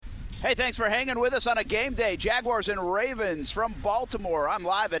Hey, thanks for hanging with us on a game day. Jaguars and Ravens from Baltimore. I'm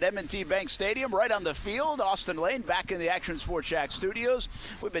live at M&T Bank Stadium, right on the field. Austin Lane back in the Action Sports Shack studios.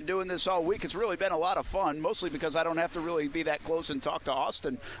 We've been doing this all week. It's really been a lot of fun, mostly because I don't have to really be that close and talk to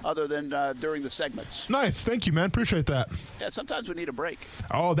Austin other than during the segments. Nice. Thank you, man. Appreciate that. Yeah, sometimes we need a break.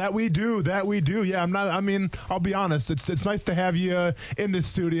 Oh, that we do. Yeah, I'll be honest. It's nice to have you in the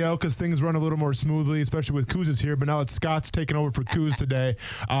studio because things run a little more smoothly, especially with Kuz is here. But now that Scott's taking over for Kuz today,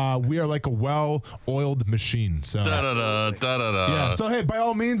 we are like a well-oiled machine. So yeah. So hey, by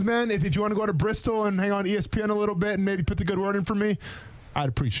all means, man, if you want to go to Bristol and hang on ESPN a little bit and maybe put the good word in for me, I'd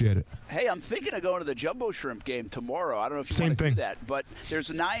appreciate it. Hey, I'm thinking of going to the Jumbo Shrimp game tomorrow. I don't know if you want to do that, but there's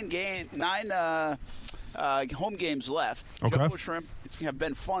nine home games left. Okay. Jumbo Shrimp have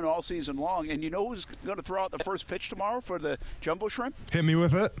been fun all season long, and you know who's going to throw out the first pitch tomorrow for the Jumbo Shrimp? Hit me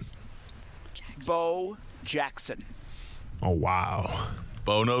with it. Bo Jackson. Oh wow.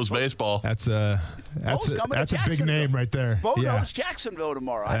 Bo knows baseball. That's a big name right there. Bo knows Jacksonville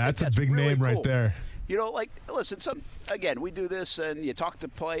tomorrow. That's a big really name cool. right there. You know, like, listen, we do this and you talk to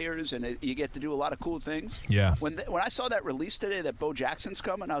players and you get to do a lot of cool things. Yeah. When I saw that release today that Bo Jackson's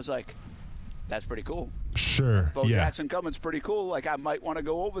coming, I was like, that's pretty cool. Sure. Bo Jackson coming's pretty cool. Like, I might want to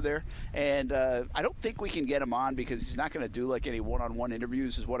go over there. And I don't think we can get him on because he's not going to do, like, any one-on-one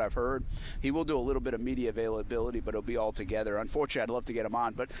interviews is what I've heard. He will do a little bit of media availability, but it'll be all together. Unfortunately, I'd love to get him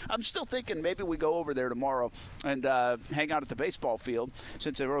on. But I'm still thinking maybe we go over there tomorrow and hang out at the baseball field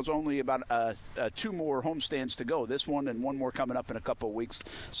since there was only about 2 more homestands to go. This one and one more coming up in a couple of weeks.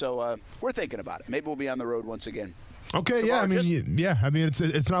 So we're thinking about it. Maybe we'll be on the road once again. Okay, tomorrow,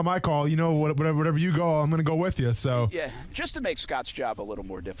 it's not my call. You know, whatever you go, I'm going to go with you. So yeah, just to make Scott's job a little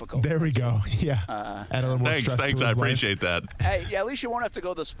more difficult. There we go. Yeah, add a little more stress Thanks. to his I appreciate life. that. Hey, yeah, at least you won't have to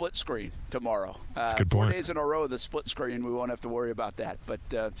go the split screen tomorrow. That's a good 4 point. days in a row, the split screen, we won't have to worry about that. But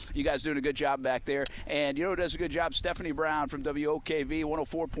you guys doing a good job back there. And you know who does a good job? Stephanie Brown from WOKV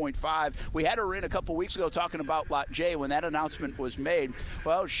 104.5. We had her in a couple weeks ago talking about Lot J when that announcement was made.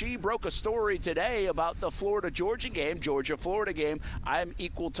 Well, she broke a story today about the Florida-Georgia game, Georgia-Florida game. I'm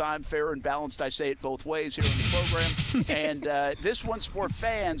equal time, fair and balanced. I say it both ways here in the program. And this one's for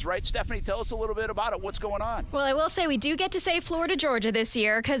fans, right? Stephanie, tell us a little bit about it. What's going on? Well, I will say we do get to say Florida-Georgia this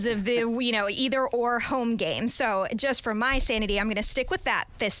year because of the, either-or home game. So just for my sanity, I'm going to stick with that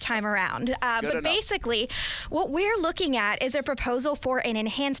this time around. But basically, what we're looking at is a proposal for an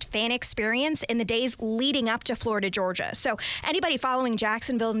enhanced fan experience in the days leading up to Florida-Georgia. So anybody following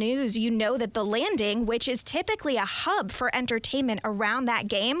Jacksonville news, you know that the Landing, which is typically a hub for entertainment around that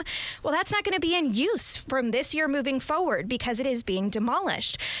game, well, that's not going to be in use from this year moving forward because it is being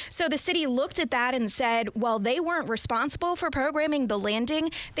demolished. So the city looked at that and said, well, they weren't responsible for programming the Landing.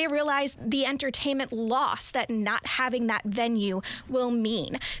 They realized the entertainment loss that not having that venue will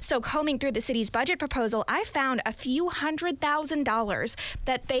mean. So combing through the city's budget proposal, I found a few $100,000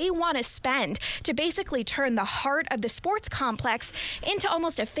 that they want to spend to basically turn the heart of the sports complex into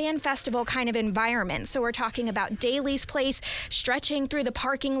almost a fan festival kind of environment. So we're talking about Daly's Place, stretching through the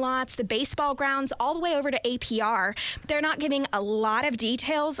parking lots, the baseball grounds, all the way over to APR. They're not giving a lot of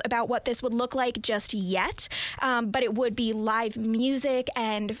details about what this would look like just yet, but it would be live music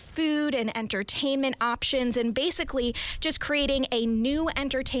and food and entertainment options and basically just creating a new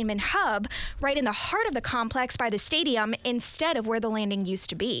entertainment hub right in the heart of the complex by the stadium instead of where the Landing used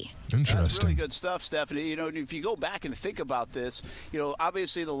to be. Interesting. That's really good stuff, Stephanie. You know, if you go back and think about this,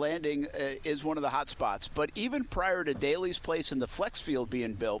 obviously the Landing is one of the hot spots, but even prior to Daly's Place and the Flex Field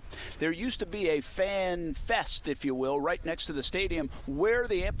being built, there used to be a fan fest, if you will, right next to the stadium where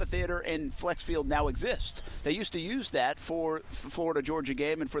the amphitheater and Flex Field now exist. They used to use that for the Florida-Georgia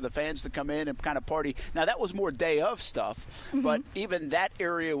game and for the fans to come in and kind of party. Now, that was more day of stuff, but even that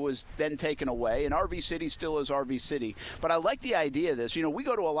area was then taken away, and RV City still is RV City. But I like the idea of this. You know, we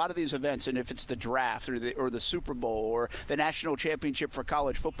go to a lot of these events, and if it's the draft or the Super Bowl or the national championship for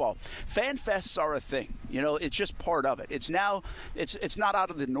college football, fan fests are a thing. You know, it's just part of it. It's now it's not out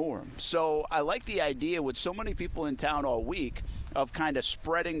of the norm. So I like the idea with so many people in town all week of kind of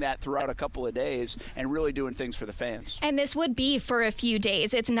spreading that throughout a couple of days and really doing things for the fans. And this would be for a few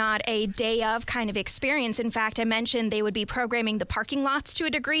days. It's not a day of kind of experience. In fact, I mentioned they would be programming the parking lots to a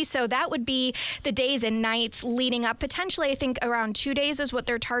degree. So that would be the days and nights leading up. Potentially, I think around 2 days is what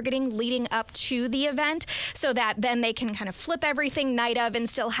they're targeting leading up to the event so that then they can kind of flip everything night of and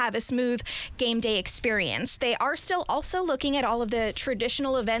still have a smooth game day experience. They are still also looking at all of the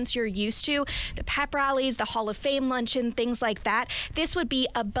traditional events you're used to, the pep rallies, the Hall of Fame luncheon, things like that. that, this would be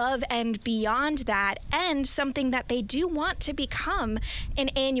above and beyond that, and something that they do want to become an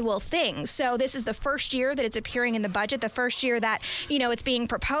annual thing. So this is the first year that it's appearing in the budget, the first year that, it's being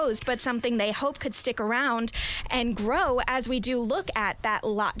proposed, but something they hope could stick around and grow as we do look at that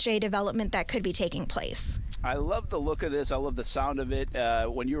Lot J development that could be taking place. I love the look of this. I love the sound of it.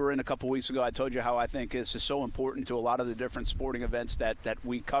 When you were in a couple weeks ago, I told you how I think this is so important to a lot of the different sporting events that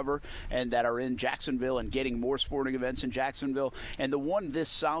we cover and that are in Jacksonville, and getting more sporting events in Jacksonville. And the one this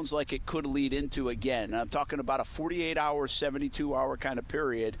sounds like it could lead into again, I'm talking about a 48-hour, 72-hour kind of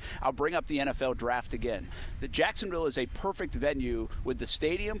period. I'll bring up the NFL draft again. The Jacksonville is a perfect venue with the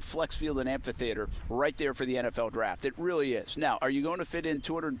stadium, flex field, and amphitheater right there for the NFL draft. It really is. Now, are you going to fit in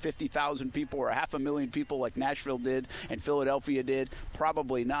 250,000 people or 500,000 people like Nashville did and Philadelphia did?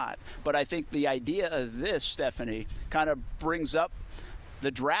 Probably not. But I think the idea of this, Stephanie, kind of brings up the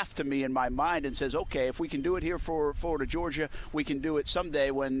draft to me in my mind and says, okay, if we can do it here for Florida, Georgia, we can do it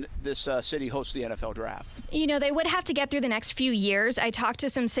someday when this city hosts the NFL draft. They would have to get through the next few years. I talked to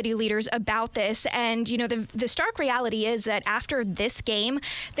some city leaders about this, and, the stark reality is that after this game,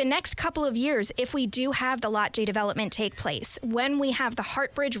 the next couple of years, if we do have the Lot J development take place, when we have the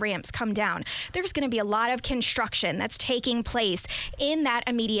Hart Bridge ramps come down, there's going to be a lot of construction that's taking place in that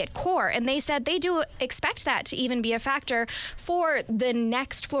immediate core. And they said they do expect that to even be a factor for the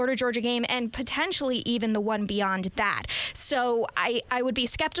next Florida Georgia game, and potentially even the one beyond that. So I would be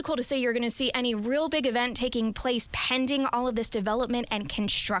skeptical to say you're going to see any real big event taking place pending all of this development and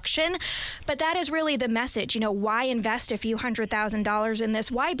construction. But that is really the message. Why invest a few $100,000 in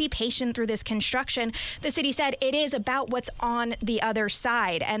this? Why be patient through this construction? The city said it is about what's on the other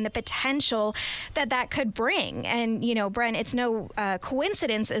side and the potential that could bring. And, Brent, it's no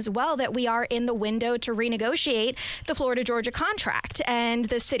coincidence as well that we are in the window to renegotiate the Florida Georgia contract. And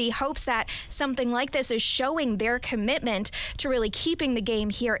the city hopes that something like this is showing their commitment to really keeping the game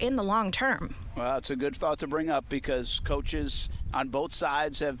here in the long term. Well, it's a good thought to bring up because coaches on both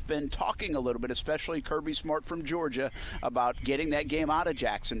sides have been talking a little bit, especially Kirby Smart from Georgia, about getting that game out of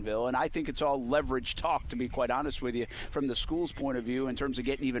Jacksonville. And I think it's all leverage talk, to be quite honest with you, from the school's point of view in terms of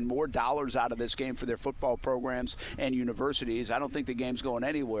getting even more dollars out of this game for their football programs and universities. I don't think the game's going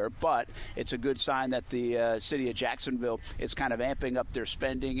anywhere, but it's a good sign that the city of Jacksonville is kind of amping up their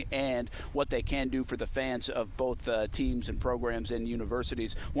spending and what they can do for the fans of both teams and programs and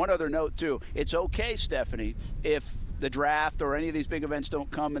universities. One other note, too. It's okay, Stephanie, if the draft or any of these big events don't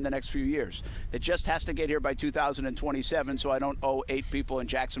come in the next few years. It just has to get here by 2027, so I don't owe 8 people in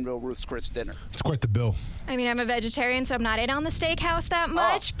Jacksonville Ruth's Chris dinner. It's quite the bill. I mean, I'm a vegetarian, so I'm not in on the steakhouse that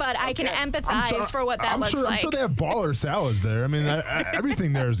much, but okay. I can empathize for what that looks like. I'm sure they have baller salads there. I mean,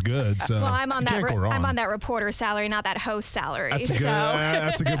 everything there is good. So well, I'm on that reporter salary, not that host salary.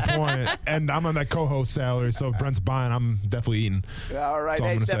 That's a good point. And I'm on that co-host salary, so if Brent's buying, I'm definitely eating. All right.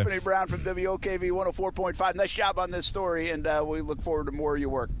 Hey, Stephanie Brown from WOKV 104.5. Nice job on this story, and we look forward to more of your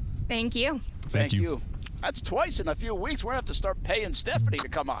work. Thank you. Thank you. That's twice in a few weeks. We're going to have to start paying Stephanie to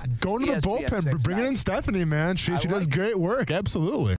come on. Going to the bullpen, bringing in Stephanie, man. She does great work. Absolutely.